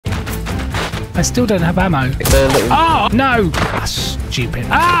I still don't have ammo. Oh, no! That's stupid.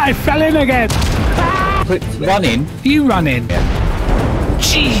 Ah, I fell in again! Ah! Run in. You run in. Yeah.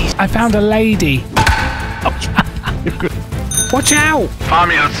 Jeez, I found a lady. Watch out!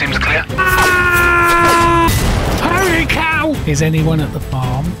 Farmyard seems clear. Ah! Hurry, cow! Is anyone at the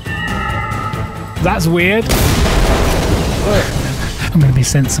farm? That's weird. I'm going to be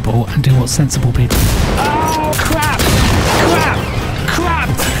sensible and do what sensible people. Oh, crap! Crap! Crap!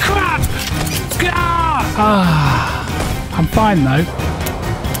 Crap! Ah! I'm fine though.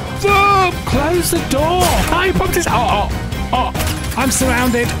 Oh, close the door! I popped his. Oh! I'm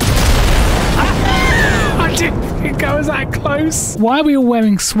surrounded. I didn't go as that close. Why are we all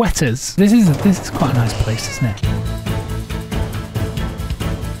wearing sweaters? This is quite a nice place, isn't it?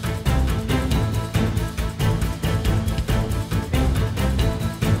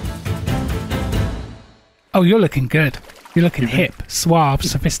 Oh, you're looking good. You're looking hip, suave,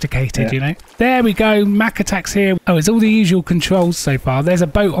 sophisticated, you know? There we go. Mac attacks here. Oh, it's all the usual controls so far. There's a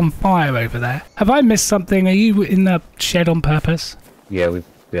boat on fire over there. Have I missed something? Are you in the shed on purpose? Yeah,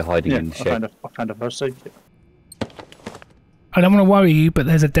 we're hiding in the shed. I found a first aid kit. I don't want to worry you, but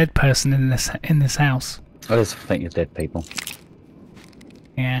there's a dead person in this house. I just think you're dead people.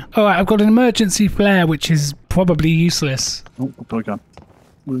 Yeah. All right, I've got an emergency flare, which is probably useless. Oh, I've got a gun.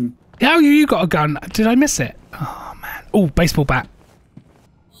 Woo. Oh, you got a gun. Did I miss it? Oh, man. Oh, baseball bat.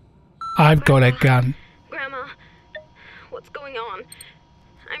 I've got a gun. Grandma, what's going on?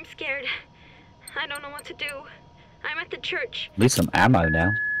 I'm scared. I don't know what to do. I'm at the church. At least some ammo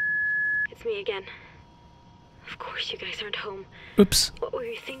now. It's me again. Of course you guys aren't home. Oops. What were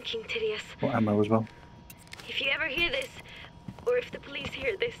you thinking, Tidius? Got ammo as well. If you ever hear this, or if the police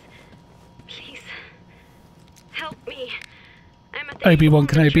hear this, please help me. I'm at the Obi-Wan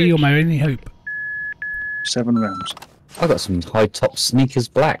Kenobi, you're my only hope. 7 rounds. I got some high top sneakers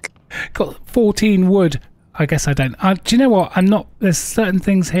black. Got 14 wood. I guess I don't. Do you know what? There's certain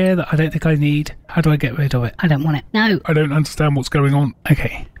things here that I don't think I need. How do I get rid of it? I don't want it. No. I don't understand what's going on.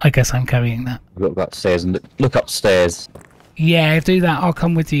 Okay. I guess I'm carrying that. We've got to go upstairs and look upstairs. Yeah, do that. I'll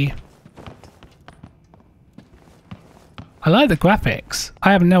come with you. I like the graphics.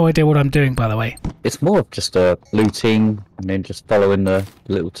 I have no idea what I'm doing, by the way. It's more of just looting and then just following the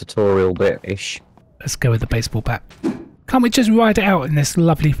little tutorial bit-ish. Let's go with the baseball bat. Can't we just ride it out in this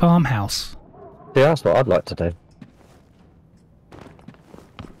lovely farmhouse? Yeah, that's what I'd like to do.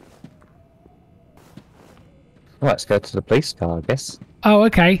 Right, let's go to the police car, I guess. Oh,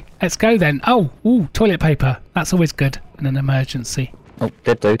 okay. Let's go then. Oh, ooh, toilet paper. That's always good in an emergency. Oh,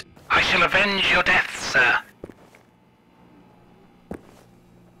 dead dude. I shall avenge your death, sir.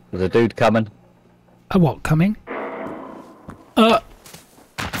 There's a dude coming. A what coming? Oh,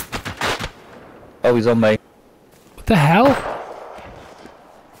 he's on me. What the hell?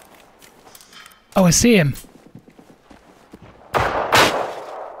 Oh, I see him.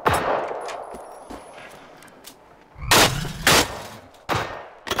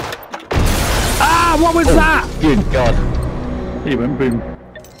 Ah, what was that? Good God. He went boom.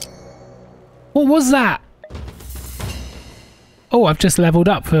 What was that? Oh, I've just leveled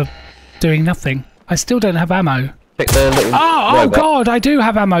up for doing nothing. I still don't have ammo. Pick the little Oh robot. God, I do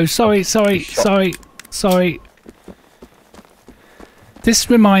have ammo. Sorry. This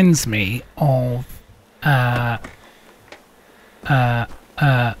reminds me of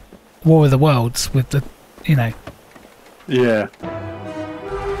War of the Worlds with the, you know. Yeah.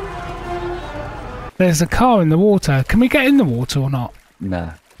 There's a car in the water. Can we get in the water or not?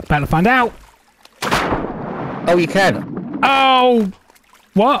 No. About to find out. Oh, you can. Oh,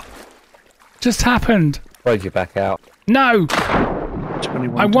 what just happened? Rode you back out. No,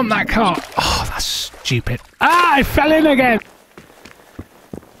 21 I want that car. Oh, that's stupid. Ah, I fell in again.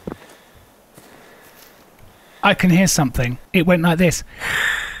 I can hear something. It went like this.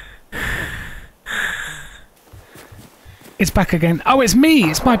 It's back again. Oh, it's me.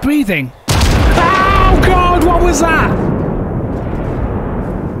 It's my breathing. Oh, God, what was that?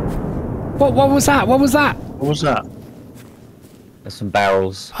 What was that? What was that? What was that? There's some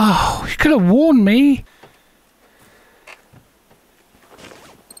barrels. Oh, you could have warned me.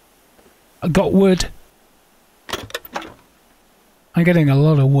 I got wood. I'm getting a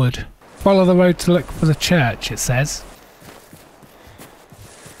lot of wood. Follow the road to look for the church, it says.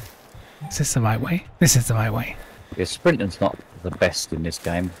 Is this the right way? This is the right way. Yeah, sprinting's not the best in this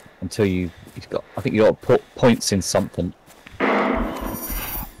game until you've got. I think you got to put points in something.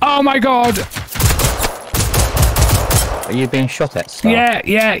 Oh my God! Are you being shot at, Star?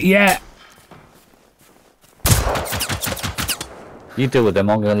 Yeah. You deal with them.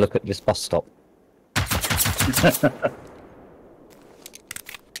 I'm going to look at this bus stop.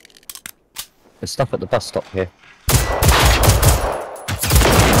 There's stuff at the bus stop here.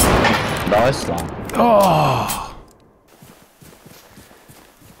 Nice one. Oh!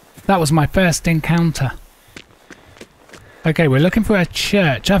 That was my first encounter. Okay, we're looking for a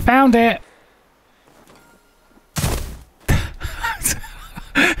church. I found it!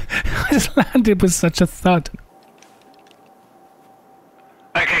 I just landed with such a thud.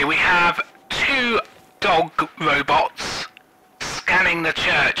 Okay, we have 2 dog robots scanning the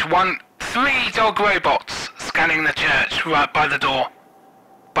church. 3 dog robots scanning the church right by the door.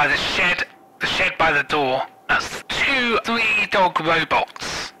 By the shed by the door. That's 3 dog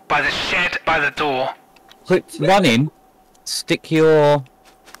robots by the shed by the door. Quick, run in, stick your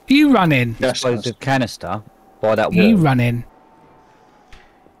You run in. explosive canister by that wall. You run in.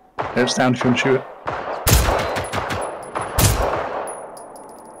 It's down if you want to shoot it.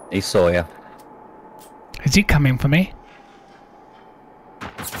 He saw you. Is he coming for me?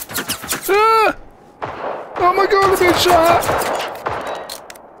 Ah! Oh my god, I'm being shot!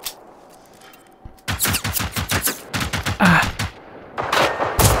 Ah.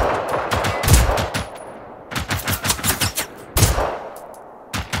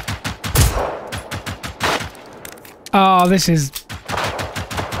 Oh, this is...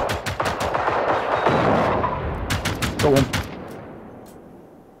 Go on.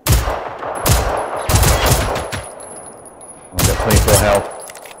 I've got 24 health.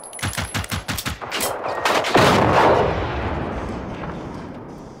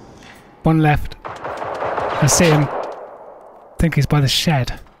 One left. I see him. I think he's by the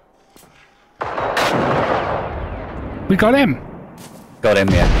shed. We got him! Got him,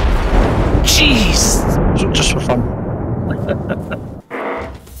 yeah. Jeez! Just for fun.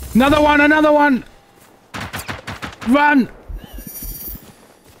 Another one! Another one! Run!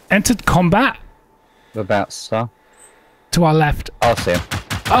 Entered combat. Whereabouts, sir? To our left. I'll see him.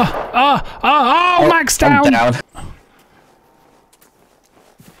 Oh, max down! I'm down.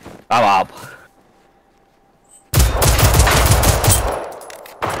 I'm up.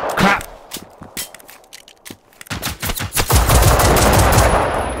 Crap.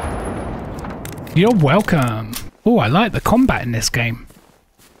 You're welcome. Oh, I like the combat in this game.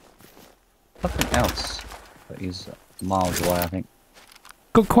 Nothing else. But he's miles away, I think.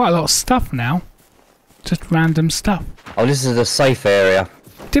 Got quite a lot of stuff now. Just random stuff. Oh, this is a safe area.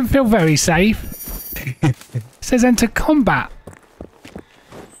 Didn't feel very safe. It says enter combat.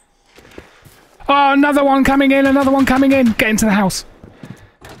 Oh, another one coming in, another one coming in. Get into the house.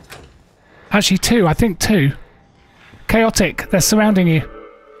 Actually, 2. I think 2. Chaotic. They're surrounding you.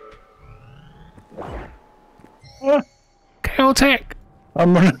 Chaotic.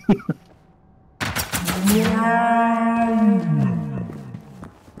 I'm running.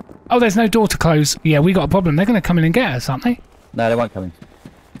 Oh, there's no door to close. Yeah, we got a problem. They're going to come in and get us, aren't they? No, they won't come in.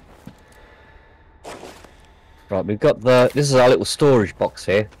 Right, we've got the... This is our little storage box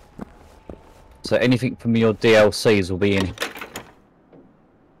here. So anything from your DLCs will be in.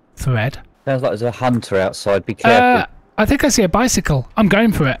 Thread. Sounds like there's a hunter outside. Be careful. I think I see a bicycle. I'm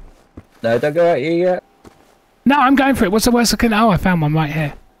going for it. No, don't go out here yet. No, I'm going for it. What's the worst I can... Oh, I found one right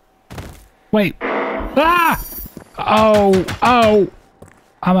here. Wait. Ah! Oh.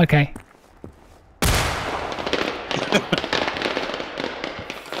 I'm okay.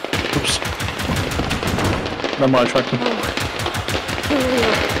 Oops. That might attract him.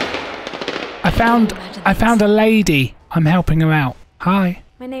 I found a lady. I'm helping her out. Hi.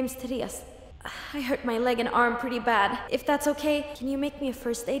 My name's Therese. I hurt my leg and arm pretty bad. If that's okay, can you make me a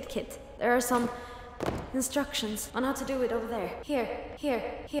first aid kit? There are some instructions on how to do it over there. Here.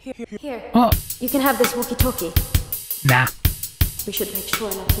 What? You can have this walkie-talkie. Nah. We should make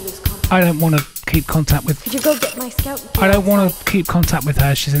sure not to lose contact. I don't want to keep contact with... Could you go get my scout? I don't want to keep contact with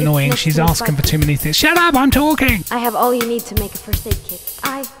her. She's annoying. She's asking for too many things. Shut up! I'm talking! I have all you need to make a first aid kit.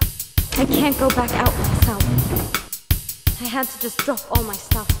 I can't go back out myself. I had to just drop all my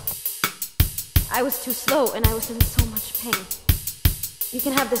stuff. I was too slow and I was in so much pain. You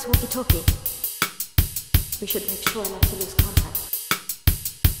can have this walkie-talkie. We should make sure not to lose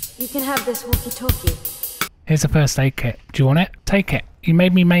contact. You can have this walkie-talkie. Here's a first aid kit. Do you want it? Take it. You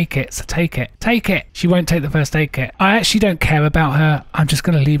made me make it, so take it. Take it! She won't take the first aid kit. I actually don't care about her. I'm just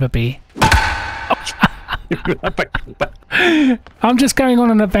going to leave her be. I'm just going on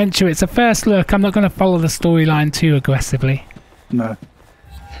an adventure. It's a first look. I'm not going to follow the storyline too aggressively. No.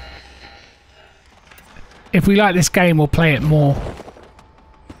 If we like this game, we'll play it more.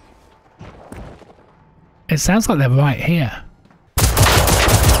 It sounds like they're right here.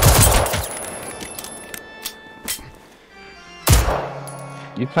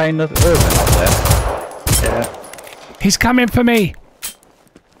 You playing the urban up there? Yeah. He's coming for me.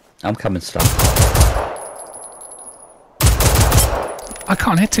 I'm coming, Star. I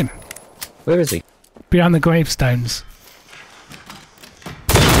can't hit him. Where is he? Behind the gravestones.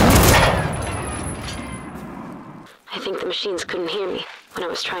 I think the machines couldn't hear me when I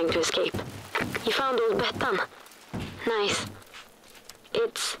was trying to escape. You found old Bettan. Nice.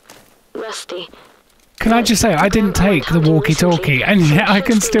 It's rusty. Can I just say, I didn't take the walkie-talkie, and yet I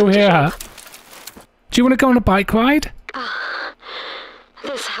can still hear her. Do you want to go on a bike ride?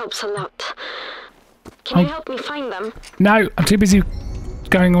 This helps a lot. Can you help me find them? No, I'm too busy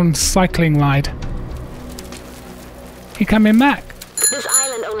going on cycling ride. You coming back? This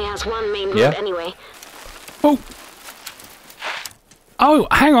island only has one main road anyway. Oh. Oh,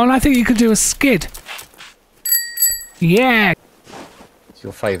 hang on, I think you could do a skid. Yeah. It's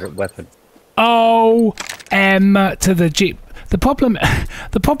your favourite weapon. Oh, to the Jeep. The problem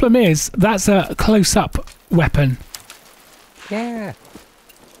is that's a close-up weapon. Yeah.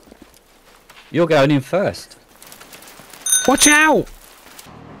 You're going in first. Watch out!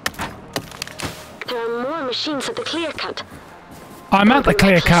 There are more machines at the clear cut. I'm at the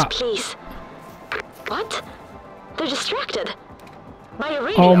clear cut. Please. What? They're distracted. By a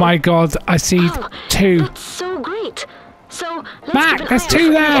radio. Oh my god, I see two. That's so great. So let's Mac, keep an there's eye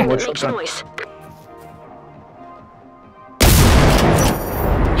two out for there. anything that makes noise.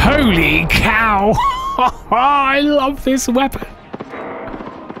 Holy cow! I love this weapon.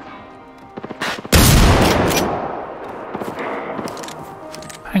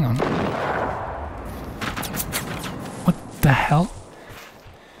 Hang on. What the hell?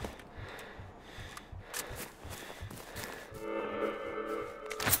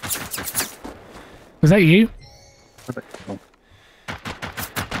 Was that you?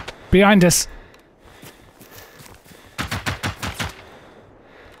 Behind us.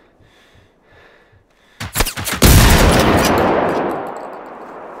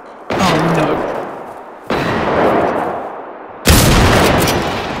 Oh no.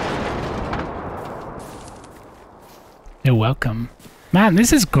 You're welcome. Man,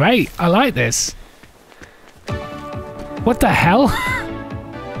 this is great. I like this. What the hell?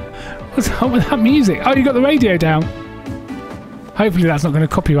 What's up with that music? Oh, you got the radio down. Hopefully that's not going to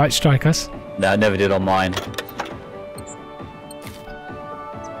copyright strike us. No, I never did on mine.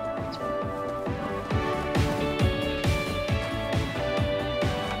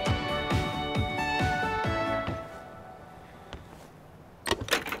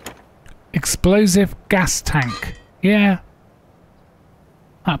 Explosive gas tank. Yeah.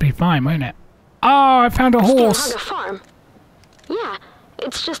 That'll be fine, won't it? Oh, I found a horse. Hug a farm. Yeah,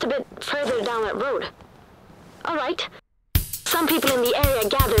 it's just a bit further down that road. All right. Some people in the area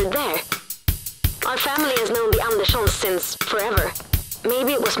gathered there. Our family has known the Anderssons since forever.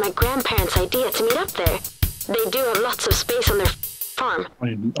 Maybe it was my grandparents' idea to meet up there. They do have lots of space on their farm.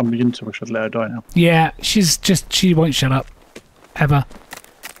 I'm beginning to wish I'd let her die now. Yeah, she won't shut up. Ever.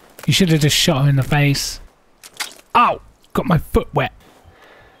 You should have just shot her in the face. Oh, got my foot wet.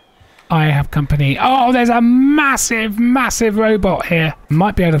 I have company. Oh, there's a massive, massive robot here.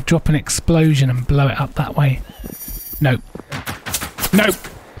 Might be able to drop an explosion and blow it up that way. Nope. Nope.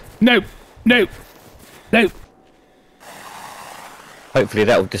 Nope. Nope. Nope. Hopefully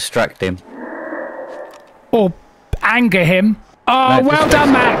that will distract him. Or anger him. Oh, No, well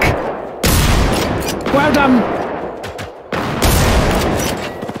done, Mac. Well done.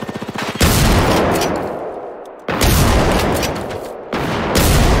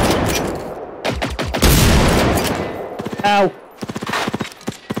 Ow!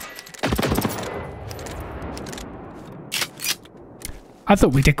 I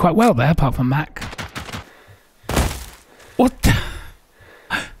thought we did quite well there, apart from Mac. What the?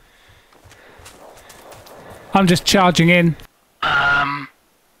 I'm just charging in.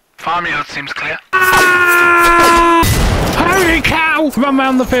 Farmyard seems clear. Ah! Holy cow! Run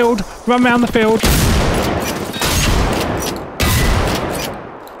round the field. Run round the field.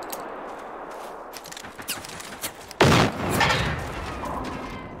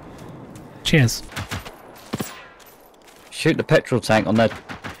 Cheers. Shoot the petrol tank on the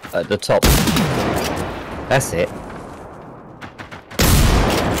at the top. That's it.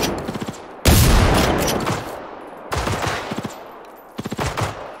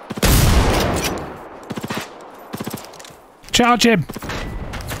 Charge him.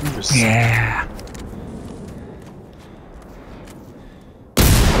 Yeah.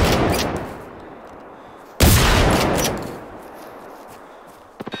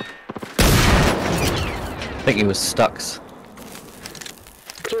 I think he was stuck.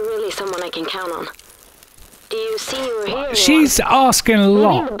 You're really someone I can count on. Do you see you were here? She's asking a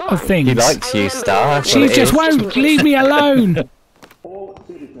lot of things. He likes you, Star. That's She what it just is. won't leave me alone. All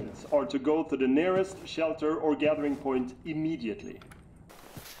citizens citizens are to go to the nearest shelter or gathering point immediately.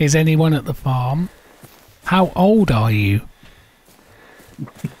 Is anyone at the farm? How old are you?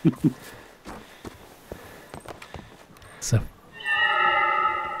 So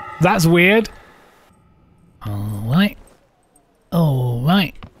that's weird. Alright.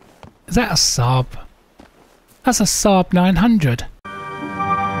 Alright. Is that a Saab? That's a Saab 900.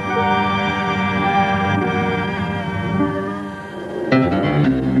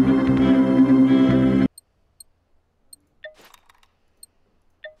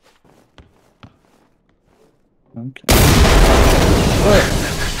 Okay.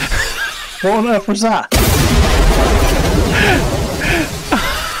 What on earth was that?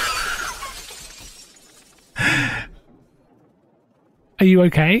 Are you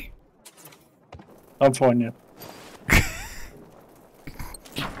okay? I'm fine, yeah.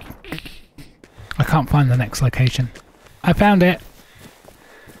 I can't find the next location. I found it.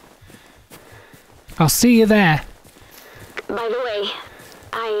 I'll see you there. By the way,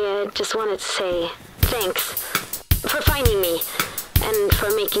 I just wanted to say thanks for finding me and for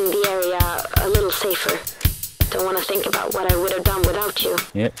making the area a little safer. Don't want to think about what I would have done without you.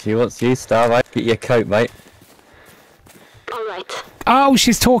 Yep, she wants you, Star, mate. Get your coat, mate. All right. Oh,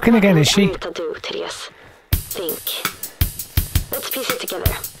 she's talking again, is she? What do, Tirias? Think. Let's piece it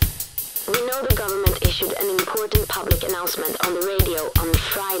together. We know the government issued an important public announcement on the radio on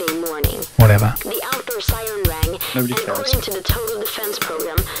Friday morning. Whatever. The outdoor siren rang, Nobody and cares. according to the Total Defense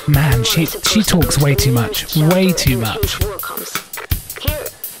Program, Man, everyone she is supposed to talks go way to too the much. nearest Way shelter too in much. case war comes. Here,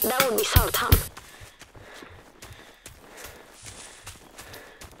 that would be Saltam.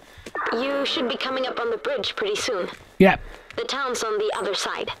 You should be coming up on the bridge pretty soon. Yep. The town's on the other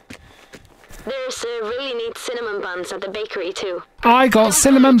side. There's really neat cinnamon buns at the bakery too. I got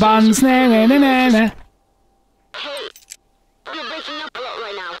cinnamon buns. Na na na na na. Hey, you're breaking up a lot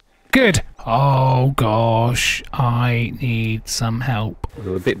right now. Good. Oh gosh, I need some help.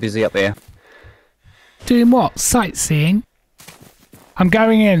 We're a bit busy up here. Doing what? Sightseeing? I'm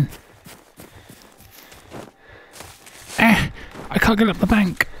going in. I can't get up the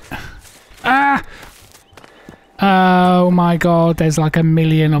bank. Ah! Oh my god, there's like a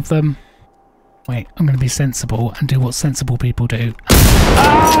million of them. Wait, I'm going to be sensible and do what sensible people do.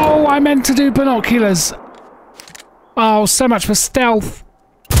 Oh, I meant to do binoculars. Oh, so much for stealth.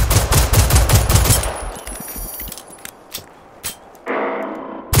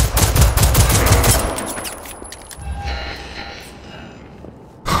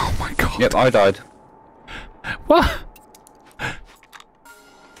 Oh my god. Yep, I died. What?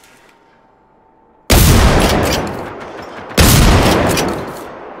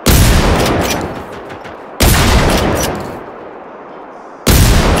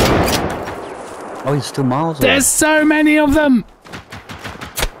 Oh, he's still miles away. There's so many of them!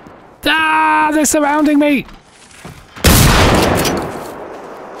 Ah, they're surrounding me!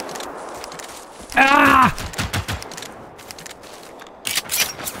 Ah!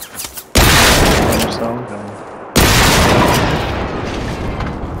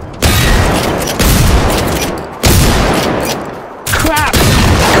 Crap!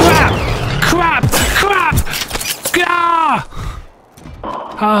 Crap! Crap! Crap! Ah!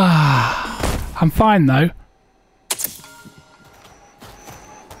 Ah! I'm fine though.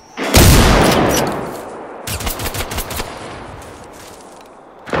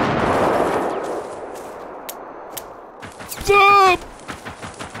 Ah!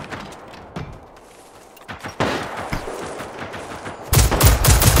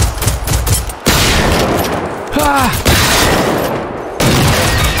 Ah!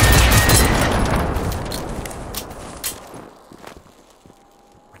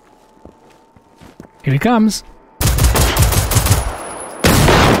 Here he comes.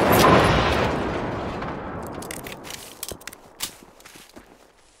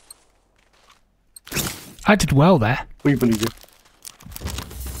 I did well there. We believe you.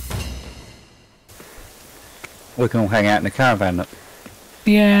 We can all hang out in the caravan. Look.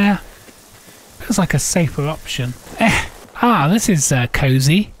 Yeah. Feels like a safer option. Ah, this is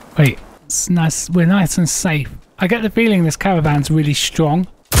cozy. Wait, it's nice. We're nice and safe. I get the feeling this caravan's really strong.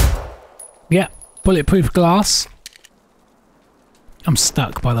 Yeah, bulletproof glass. I'm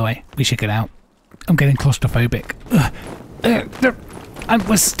stuck, by the way. We should get out. I'm getting claustrophobic. And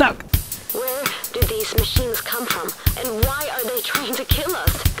we're stuck. Where do these machines come from? And why are they trying to kill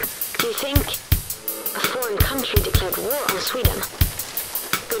us? Do you think a foreign country declared war on Sweden?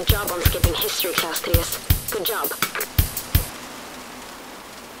 Good job on skipping history class, Trias. Good job.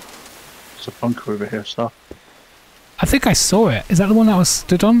 There's a bunker over here, stuff. I think I saw it. Is that the one that I was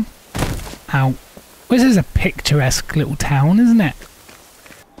stood on? Ow. This is a picturesque little town, isn't it?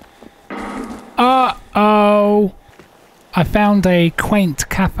 Uh-oh. I found a quaint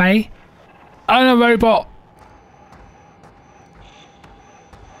cafe. And a robot.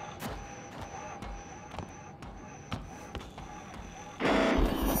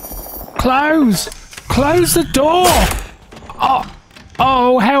 Close! Close the door!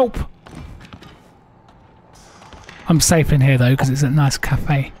 Oh, help! I'm safe in here though, because it's a nice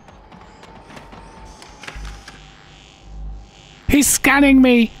cafe. He's scanning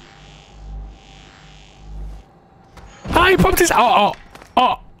me! Oh, he popped his... Oh,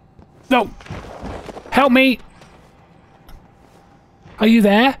 no! Help me! Are you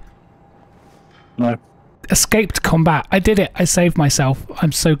there? No. Escaped combat. I did it. I saved myself.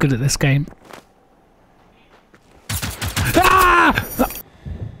 I'm so good at this game. Ah!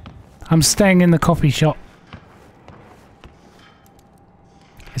 I'm staying in the coffee shop.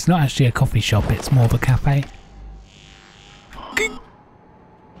 It's not actually a coffee shop, it's more of a cafe.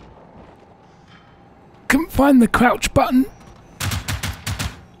 Couldn't find the crouch button.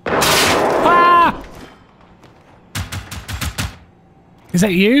 Ah! Is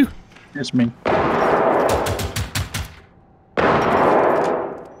that you? It's me.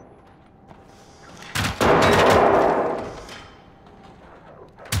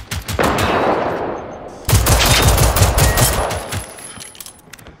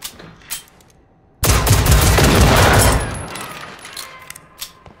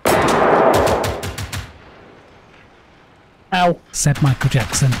 Ow. Said Michael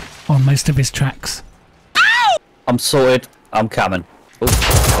Jackson on most of his tracks. Ow! I'm sorted. I'm coming. Ooh.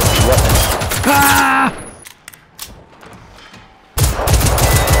 What? Ah!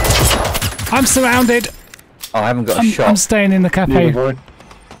 I'm surrounded. Oh, I haven't got a shot. I'm staying in the cafe. Yeah, boy.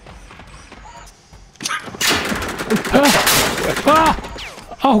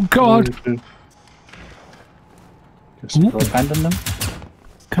 Oh God! Just abandon them.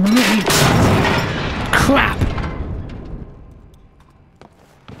 Can I not eat? Crap!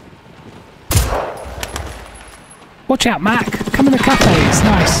 Watch out, Mac! Come in the cafe. It's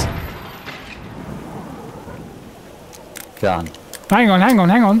nice. Done. Hang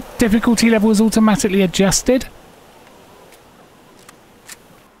on. Difficulty level is automatically adjusted.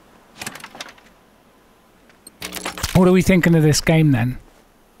 What are we thinking of this game then?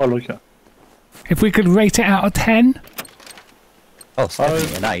 I like it. If we could rate it out of 10? Oh, it's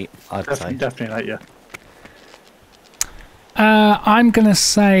definitely an 8, I'd say. Definitely 8, yeah. I'm gonna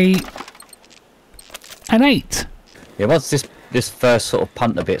say an 8. Yeah, once this first sort of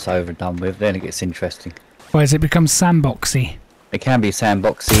punter bit's over and done with, then it gets interesting. Whereas it becomes sandboxy. It can be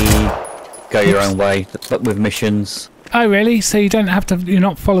sandboxy, go your own way, but with missions. Oh really? So you don't have to, you're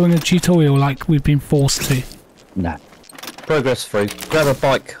not following a tutorial like we've been forced to? No. Progress through. Grab a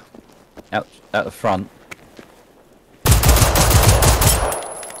bike out the front.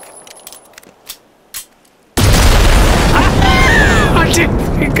 I didn't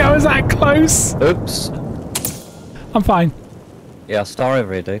think I was that close. Oops. I'm fine. Yeah, I'll star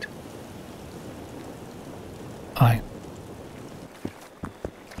over here, dude. Aye.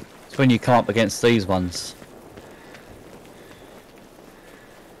 It's when you come up against these ones.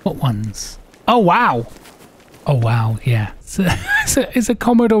 What ones? Oh wow. Oh wow, yeah. It's a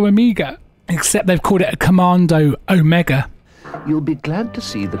Commodore Amiga. Except they've called it a Commando Omega. You'll be glad to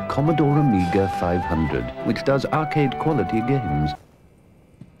see the Commodore Amiga 500, which does arcade quality games.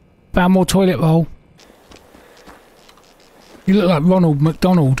 Found more toilet roll. You look like Ronald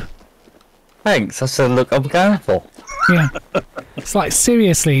McDonald. Thanks, that's the look I'm going for. Yeah. It's like,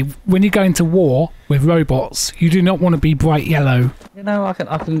 seriously, when you go into war with robots, you do not want to be bright yellow. You know, I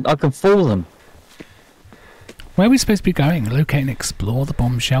can fool them. Where are we supposed to be going? Locate and explore the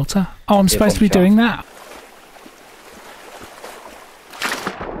bomb shelter? Oh, I'm supposed to be bomb doing that.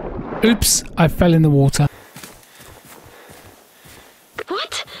 Oops, I fell in the water.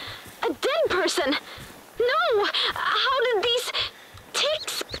 What? A dead person? No! How did these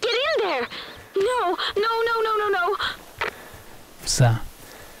ticks get in there? No. It's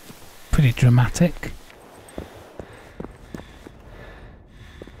pretty dramatic.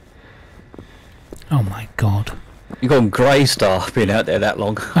 Oh my god. You've gone grey, Star, being out there that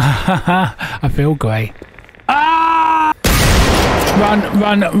long. I feel grey. Ah! Run!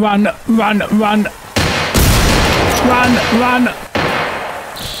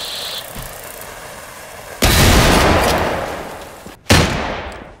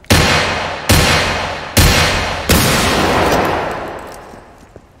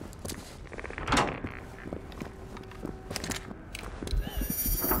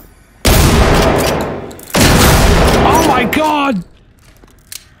 Oh my god!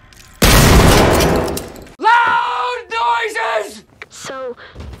 Loud noises! So,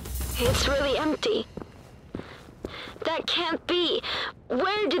 It's really empty. That can't be.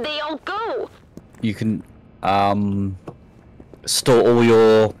 Where did they all go? You can store all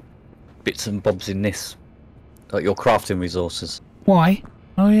your bits and bobs in this, like your crafting resources. Why?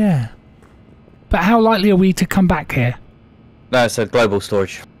 Oh yeah. But how likely are we to come back here? No, it's a global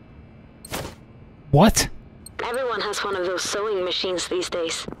storage. What? Everyone has one of those sewing machines these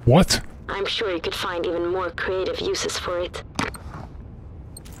days. What? I'm sure you could find even more creative uses for it.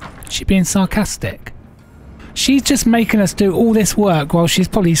 She being sarcastic? She's just making us do all this work while she's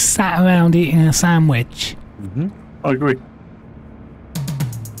probably sat around eating a sandwich. Mm-hmm. I agree.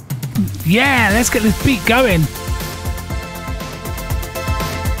 Yeah, let's get this beat going.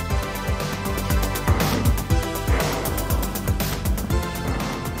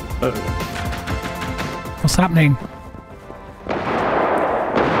 What's happening?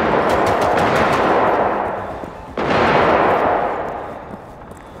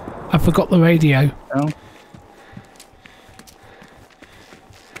 I forgot the radio. Oh.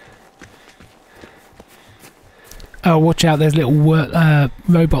 Oh, watch out, there's little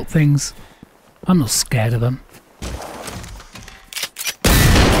robot things. I'm not scared of them.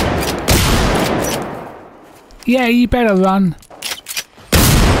 Yeah, you better run.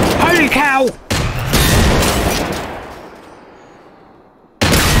 Holy cow!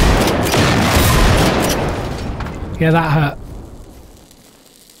 Yeah, that hurt.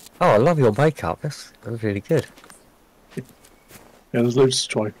 Oh, I love your makeup. That's really good. Yeah, there's loads to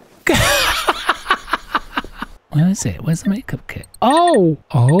try. Where is it? Where's the makeup kit? Oh!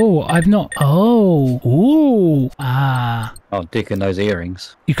 Oh, I've not... Oh! Ooh! Ah. Oh, digging those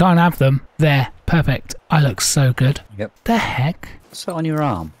earrings. You can't have them. There. Perfect. I look so good. Yep. The heck? What's that on your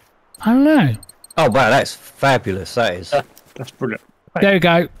arm? I don't know. Oh, wow, that's fabulous. That is. That's brilliant. There we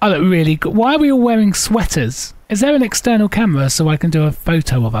go. I look really good. Why are we all wearing sweaters? Is there an external camera so I can do a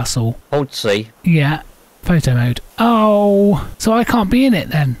photo of us all? Hold C. Yeah. Photo mode. Oh, so I can't be in it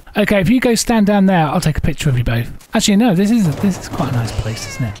then. Okay, if you go stand down there, I'll take a picture of you both. Actually, no, this is quite a nice place,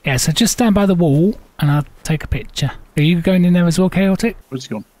 isn't it? Yeah, so just stand by the wall and I'll take a picture. Are you going in there as well, Chaotic? Where's he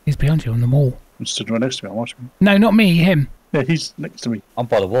gone? He's behind you on the wall. I'm stood right next to me. I'm watching him. No, not me, him. Yeah, he's next to me. I'm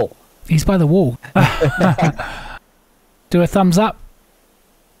by the wall. He's by the wall. Do a thumbs up.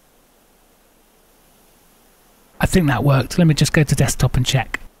 I think that worked. Let me just go to desktop and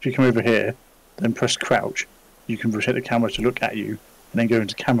check. If you come over here, then press crouch, you can rotate the camera to look at you, and then go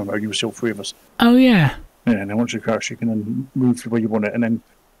into camera mode. You'll see all three of us. Oh, yeah. Yeah, and then once you crouch, you can then move to where you want it, and then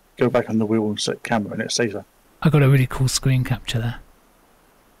go back on the wheel and set camera, and it stays there. I got a really cool screen capture there.